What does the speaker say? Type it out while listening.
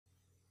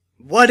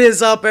What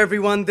is up,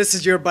 everyone? This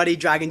is your buddy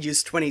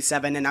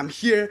DragonJuice27 and I'm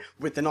here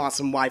with an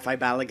awesome Wi-Fi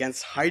battle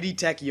against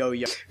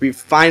Hardyt3kyoyo. We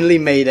finally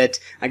made it.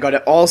 I got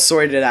it all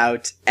sorted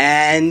out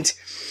and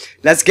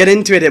let's get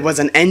into it. It was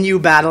an NU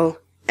battle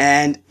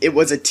and it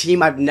was a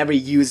team I've never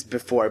used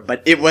before,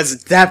 but it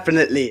was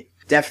definitely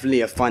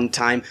a fun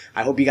time.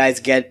 I hope you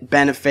guys get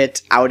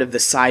benefit out of the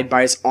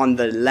sidebars on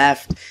the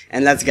left,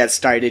 and let's get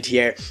started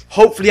here.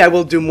 Hopefully I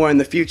will do more in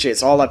the future.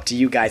 It's all up to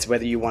you guys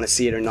whether you want to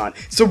see it or not.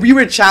 So we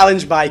were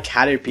challenged by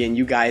Hardyt3kyoyo, and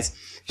you guys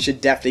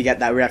should definitely get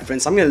that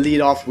reference. I'm going to lead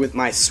off with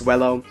my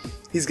Swellow.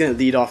 He's going to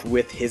lead off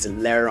with his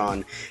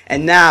Laron.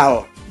 And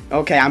now,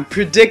 okay, I'm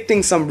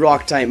predicting some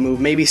rock type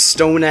move, maybe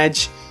Stone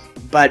Edge.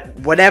 But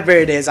whatever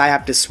it is, I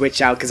have to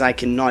switch out because I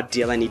cannot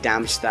deal any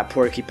damage to that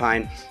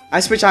Porcupine. I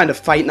switch out into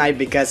Fight Night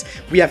because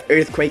we have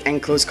Earthquake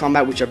and Close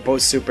Combat, which are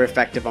both super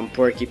effective on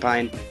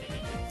Porcupine.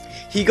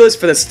 He goes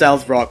for the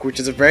Stealth Rock, which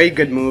is a very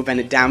good move, and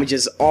it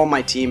damages all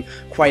my team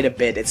quite a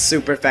bit. It's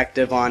super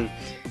effective on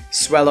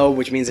Swellow,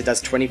 which means it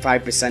does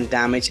 25%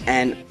 damage,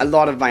 and a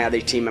lot of my other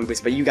team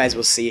members, but you guys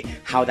will see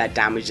how that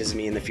damages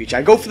me in the future.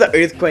 I go for the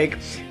Earthquake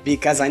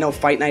because I know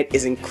Fight Night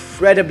is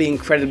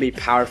incredibly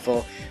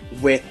powerful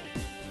with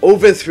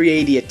over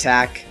 380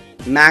 attack,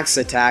 max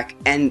attack,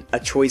 and a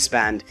choice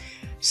band.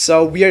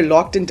 So we are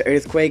locked into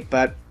Earthquake,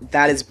 but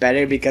that is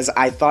better because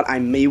I thought I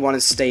may want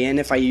to stay in.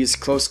 If I use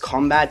Close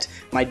Combat,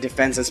 my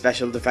defense and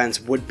special defense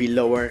would be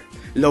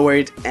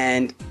lowered,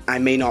 and I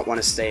may not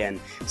want to stay in.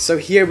 So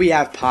here we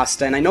have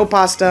Pasta, and I know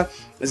Pasta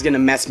is going to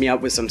mess me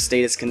up with some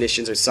status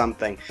conditions or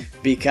something,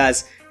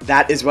 because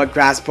that is what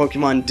grass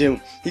Pokemon do.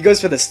 He goes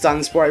for the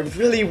Stun Spore. I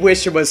really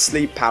wish it was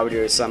Sleep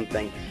Powder or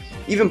something.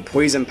 Even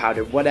Poison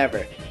Powder,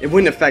 whatever. It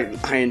wouldn't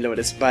affect Iron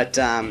Lotus, but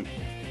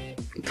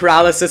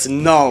Paralysis,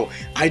 no,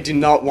 I do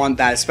not want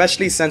that,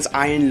 especially since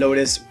Iron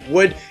Lotus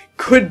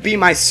could be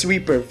my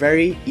sweeper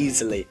very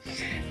easily.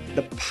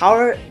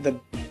 The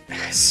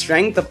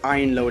strength of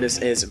Iron Lotus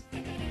is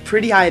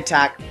pretty high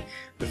attack,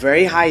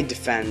 very high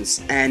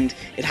defense, and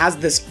it has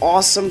this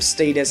awesome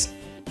status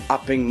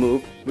upping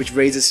move which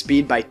raises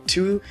speed by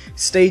 2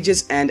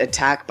 stages and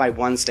attack by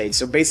 1 stage.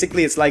 So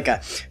basically it's like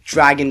a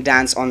Dragon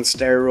Dance on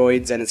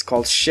steroids, and it's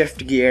called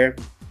Shift Gear.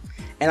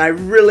 And I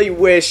really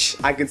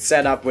wish I could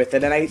set up with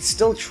it, and I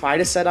still try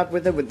to set up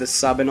with it with the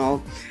sub and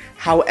all.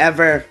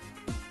 However,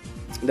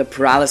 the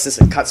paralysis,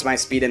 it cuts my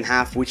speed in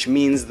half, which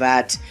means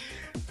that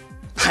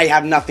I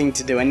have nothing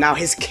to do. And now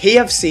his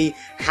KFC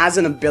has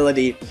an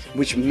ability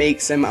which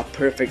makes him a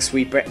perfect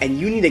sweeper, and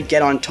you need to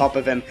get on top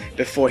of him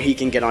before he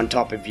can get on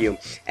top of you.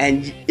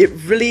 And it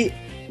really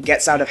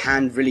gets out of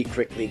hand really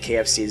quickly,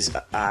 KFC's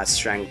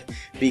strength,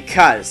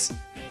 because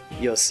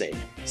you'll see.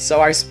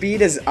 So our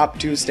speed is up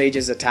 2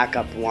 stages, attack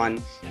up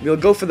 1. We'll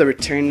go for the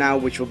return now,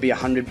 which will be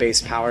 100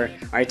 base power.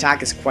 Our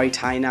attack is quite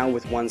high now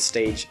with 1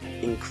 stage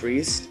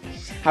increased.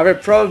 However,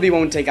 it probably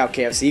won't take out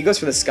KFC. He goes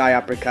for the Sky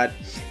Uppercut.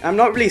 I'm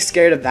not really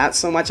scared of that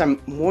so much.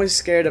 I'm more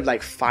scared of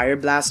like Fire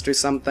Blast or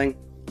something,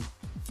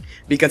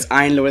 because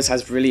Iron Lotus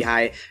has really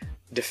high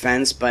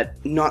defense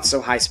but not so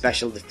high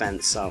special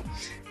defense. So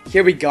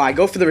here we go. I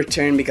go for the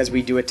return because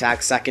we do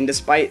attack second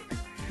despite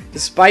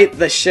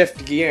the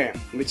Shift Gear,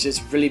 which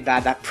is really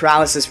bad. That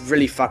paralysis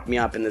really fucked me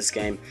up in this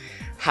game.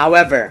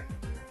 However,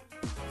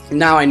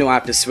 now I know I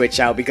have to switch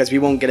out because we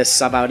won't get a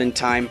sub out in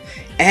time,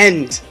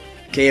 and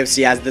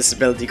KFC has this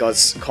ability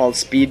called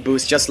Speed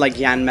Boost, just like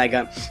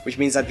Yanmega, which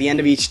means at the end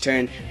of each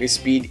turn your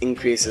speed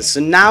increases. So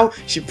now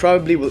she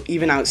probably will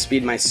even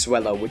outspeed my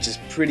Swellow, which is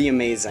pretty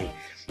amazing.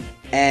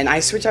 And I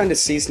switch out into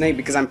Sea Snake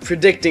because I'm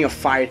predicting a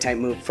fire type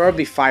move,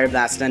 probably Fire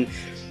Blast, and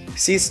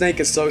Sea Snake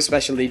is so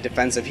specially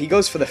defensive. He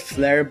goes for the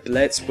Flare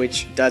Blitz,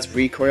 which does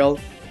recoil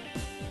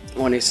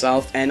on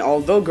himself, and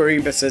although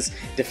Garibus's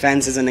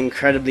defense isn't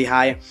incredibly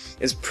high,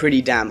 it's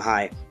pretty damn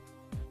high.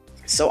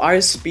 So our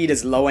speed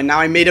is low, and now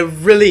I made a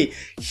really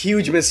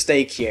huge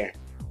mistake here.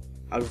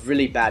 A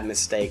really bad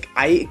mistake.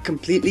 I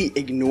completely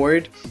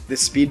ignored the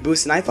speed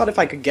boost, and I thought if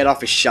I could get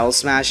off a Shell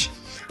Smash,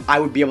 I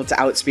would be able to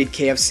outspeed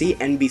KFC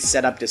and be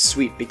set up to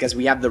sweep, because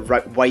we have the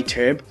White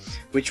Herb,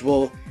 which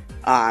will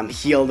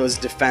heal those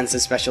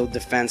defenses, special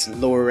defense,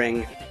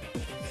 lowering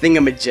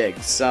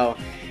thingamajig. So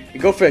we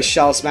go for a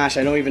Shell Smash.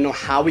 I don't even know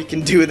how we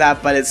can do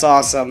that, but it's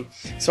awesome.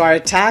 So our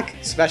attack,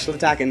 special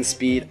attack, and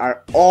speed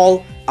are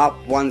all up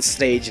 1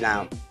 stage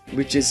now,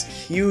 which is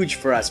huge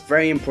for us,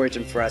 very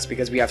important for us,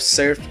 because we have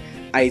Surf,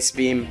 Ice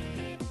Beam,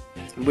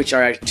 which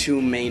are our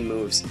 2 main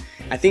moves.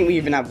 I think we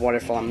even have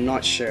Waterfall, I'm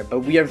not sure,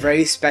 but we are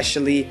very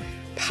specially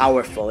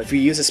powerful. If we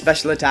use a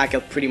special attack,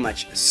 it'll pretty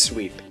much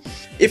sweep.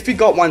 If we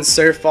got 1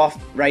 Surf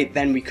off, right,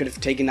 then we could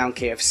have taken down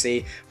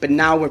KFC, but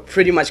now we're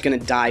pretty much gonna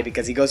die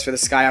because he goes for the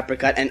Sky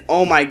Uppercut, and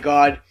oh my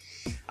god,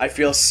 I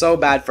feel so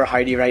bad for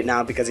Hardy right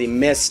now because he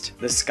missed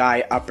the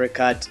Sky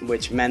Uppercut,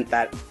 which meant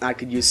that I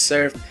could use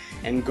Surf,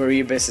 and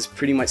Garibus is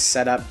pretty much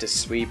set up to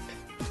sweep,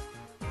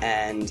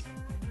 and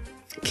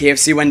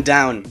KFC went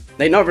down.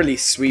 Like, not really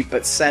sweep,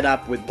 but set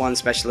up with 1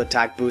 special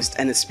attack boost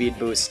and a speed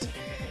boost.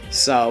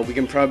 So we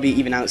can probably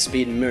even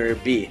outspeed Mirror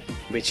B,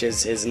 which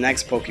is his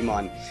next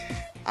Pokemon.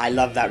 I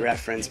love that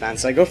reference, man.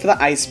 So I go for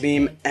the Ice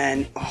Beam,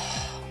 and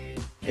oh,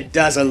 it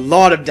does a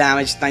lot of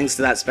damage thanks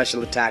to that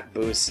special attack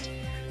boost.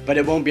 But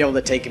it won't be able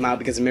to take him out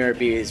because Mirror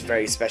Beam is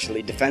very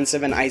specially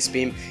defensive, and Ice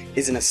Beam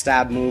isn't a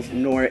stab move,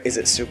 nor is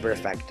it super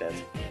effective.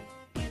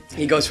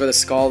 He goes for the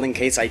Scald in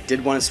case I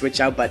did want to switch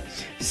out, but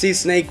Sea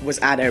Snake was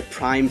at her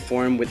prime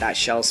form with that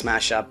Shell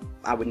Smash up.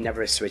 I would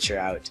never switch her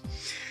out.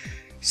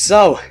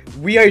 So,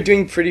 we are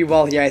doing pretty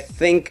well here. I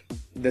think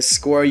the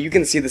score, you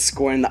can see the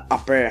score in the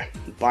upper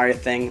bar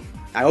thing.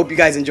 I hope you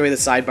guys enjoy the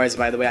sidebars,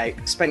 by the way.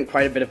 I spent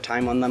quite a bit of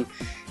time on them.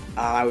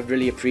 I would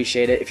really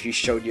appreciate it if you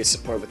showed your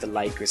support with a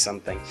like or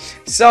something.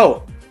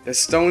 So, the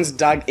stones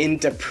dug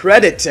into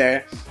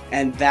Predator,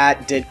 and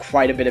that did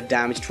quite a bit of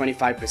damage,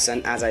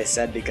 25% as I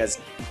said, because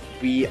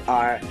we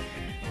are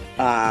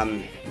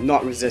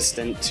not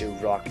resistant to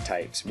rock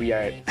types. We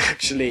are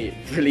actually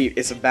really,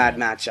 it's a bad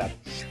matchup.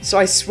 So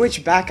I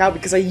switched back out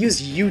because I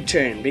used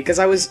U-turn, because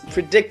I was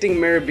predicting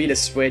Mirror B to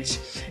switch,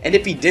 and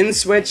if he didn't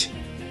switch,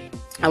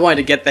 I wanted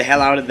to get the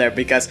hell out of there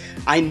because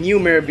I knew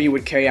Mirror B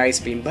would carry Ice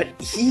Beam, but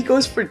he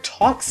goes for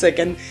Toxic,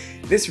 and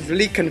this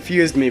really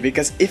confused me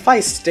because if I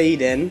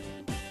stayed in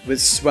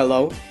with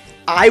Swallow,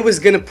 I was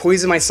gonna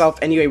poison myself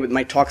anyway with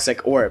my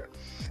Toxic Orb,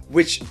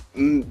 which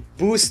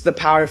boosts the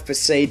power of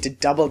Facade to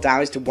double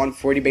damage to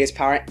 140 base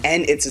power,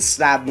 and it's a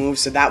stab move,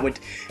 so that would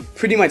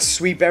pretty much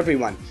sweep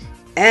everyone.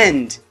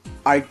 And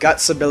our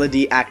Guts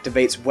ability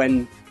activates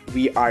when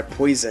we are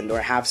poisoned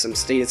or have some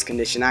status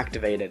condition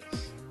activated,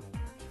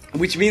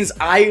 which means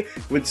I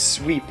would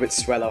sweep with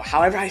Swallow.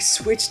 However, I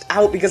switched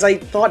out because I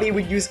thought he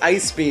would use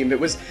Ice Beam. It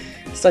was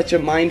such a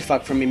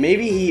mindfuck for me.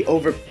 Maybe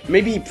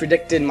he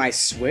predicted my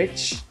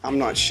switch? I'm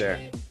not sure.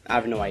 I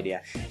have no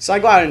idea. So I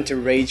go out into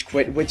Rage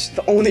Quit, which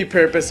the only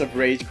purpose of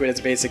Rage Quit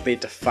is basically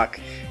to fuck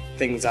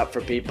things up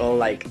for people,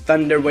 like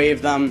Thunder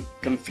Wave them,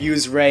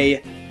 Confuse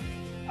Ray.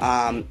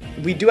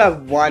 We do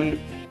have one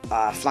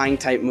flying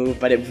type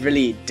move, but it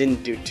really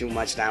didn't do too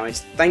much damage.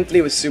 Thankfully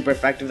it was super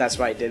effective, that's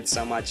why I did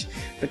so much.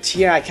 But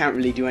here I can't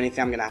really do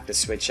anything, I'm gonna have to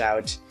switch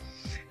out.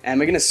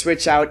 And we're gonna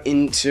switch out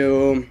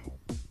into,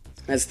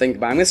 let's think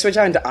about it. I'm gonna switch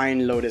out into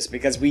Iron Lotus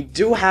because we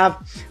do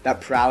have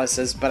that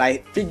paralysis, but I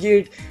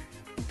figured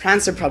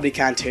Prancer probably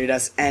can't hit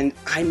us, and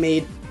I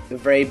made a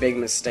very big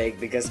mistake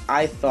because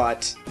I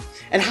thought,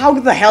 and how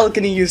the hell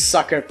can he use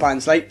Sucker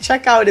Punch? Like,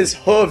 check out his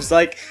hooves,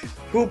 like,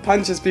 who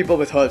punches people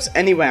with hooves?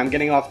 Anyway, I'm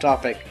getting off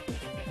topic.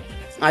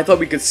 I thought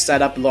we could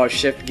set up a lot of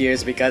shift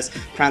gears because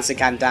Prancer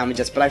can't damage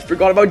us, but I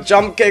forgot about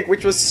Jump Kick,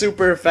 which was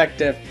super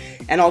effective.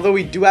 And although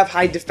we do have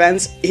high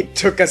defense, it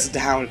took us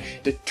down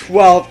to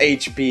 12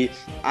 HP.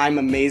 I'm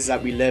amazed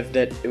that we lived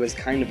it. It was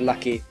kind of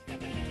lucky.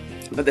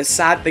 But the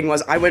sad thing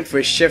was I went for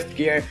a shift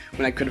gear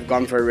when I could have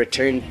gone for a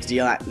return to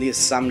deal at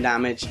least some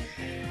damage.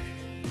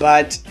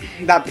 But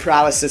that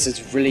paralysis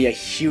is really a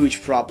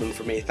huge problem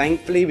for me.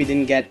 Thankfully we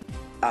didn't get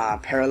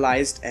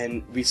paralyzed,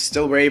 and we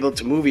still were able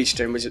to move each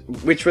turn,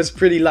 which was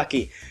pretty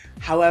lucky.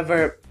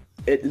 However,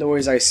 it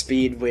lowers our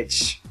speed,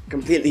 which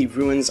completely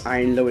ruins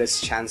Iron Lotus'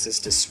 chances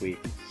to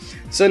sweep.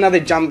 So another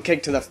jump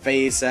kick to the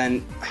face,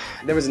 and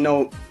there was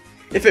no,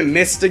 if it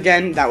missed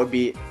again, that would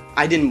be,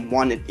 I didn't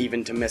want it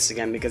even to miss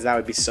again because that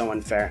would be so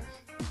unfair.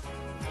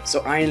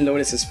 So Iron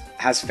Lotus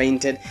has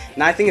fainted,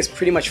 and I think it's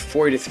pretty much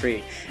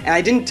 4-3. And I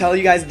didn't tell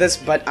you guys this,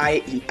 but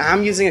I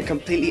am using a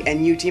completely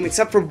NU team,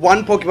 except for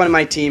one Pokemon in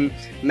my team,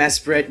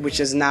 Mesprit, which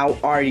is now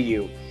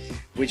RU,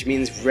 which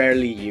means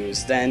rarely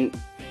used. And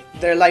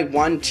they're like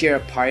one tier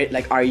apart,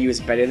 like RU is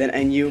better than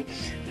NU,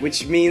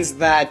 which means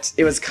that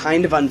it was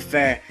kind of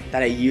unfair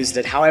that I used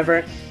it.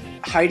 However,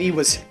 Hardy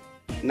was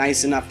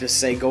nice enough to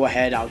say, go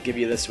ahead, I'll give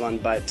you this one,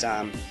 but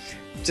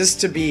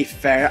just to be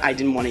fair, I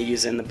didn't want to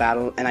use it in the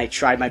battle, and I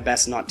tried my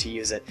best not to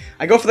use it.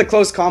 I go for the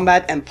close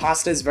combat, and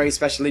Pasta is very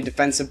specially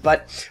defensive,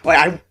 but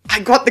well, I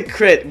got the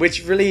crit,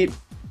 which really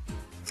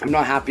I'm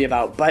not happy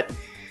about, but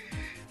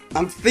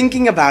I'm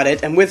thinking about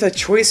it, and with a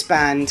choice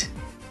band,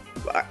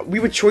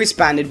 we were choice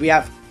banded, we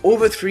have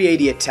over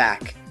 380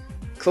 attack.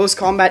 Close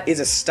combat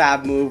is a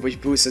stab move, which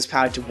boosts his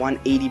power to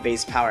 180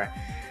 base power.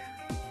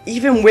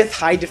 Even with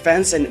high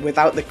defense and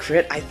without the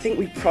crit, I think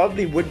we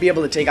probably would be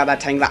able to take out that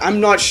Tangela.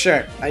 I'm not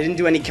sure. I didn't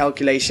do any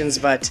calculations,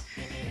 but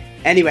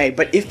anyway,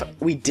 but if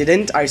we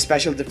didn't, our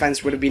special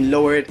defense would have been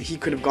lowered. He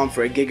could have gone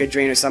for a Giga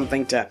Drain or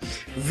something to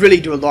really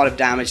do a lot of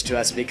damage to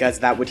us, because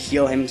that would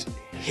heal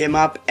him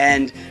up,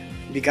 and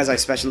because our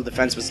special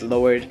defense was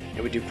lowered,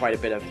 it would do quite a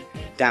bit of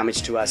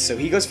damage to us. So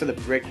he goes for the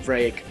Brick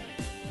Break.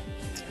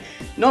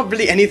 Not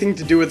really anything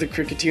to do with the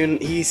Kricketune.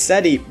 He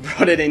said he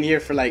brought it in here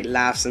for like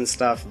laughs and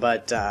stuff,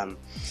 but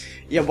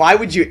yeah, why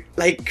would you,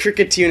 like,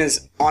 Kricketune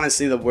is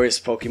honestly the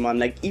worst Pokemon.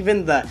 Like,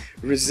 even the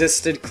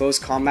resisted close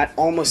combat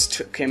almost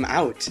took him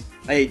out.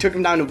 Like, it took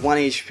him down to 1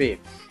 HP,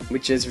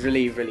 which is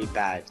really, really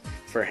bad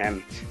for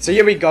him. So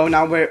here we go,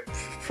 now we're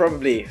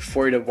probably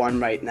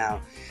 4-1 right now.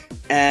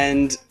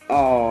 And,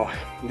 oh,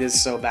 this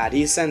is so bad.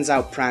 He sends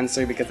out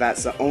Prancer because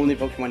that's the only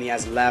Pokemon he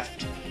has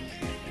left.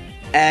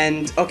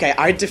 And, okay,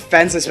 our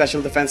defense and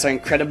special defense are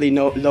incredibly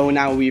low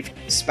now. We've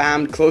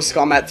spammed close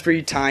combat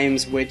 3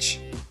 times, which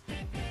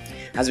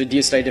has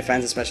reduced our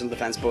defense and special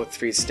defense both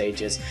 3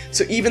 stages.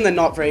 So even the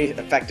not very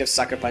effective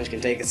Sucker Punch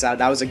can take us out.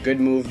 That was a good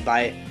move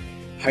by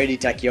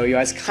Hardyt3kyoyo. I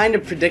was kind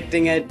of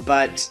predicting it,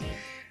 but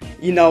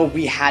you know,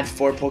 we had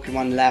 4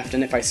 Pokemon left,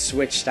 and if I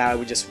switched out, I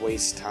would just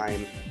waste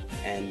time.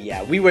 And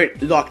yeah, we were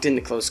locked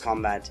into close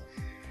combat.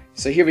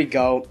 So here we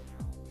go.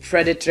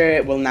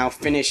 Predator will now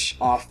finish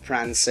off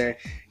Prancer.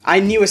 I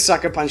knew a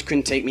Sucker Punch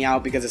couldn't take me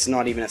out because it's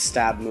not even a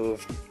stab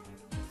move.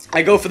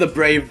 I go for the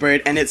Brave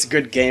Bird, and it's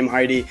good game,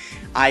 Hardy.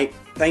 I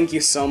thank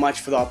you so much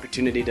for the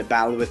opportunity to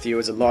battle with you. It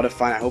was a lot of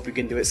fun. I hope you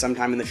can do it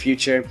sometime in the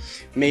future.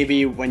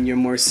 Maybe when you're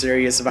more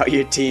serious about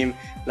your team.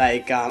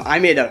 Like, I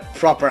made a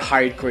proper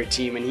hardcore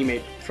team, and he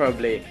made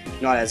probably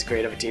not as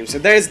great of a team. So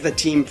there's the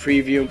team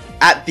preview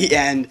at the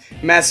end.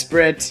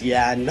 Mesprit,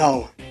 yeah,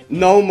 no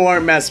more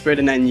Mesprit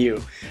and then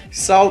you.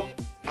 So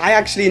I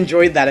actually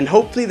enjoyed that, and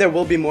hopefully there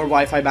will be more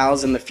Wi-Fi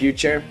battles in the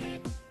future.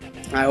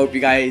 I hope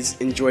you guys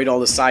enjoyed all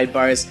the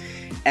sidebars,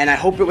 and I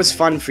hope it was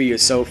fun for you.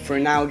 So for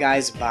now,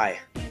 guys, bye,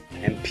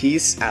 and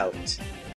peace out.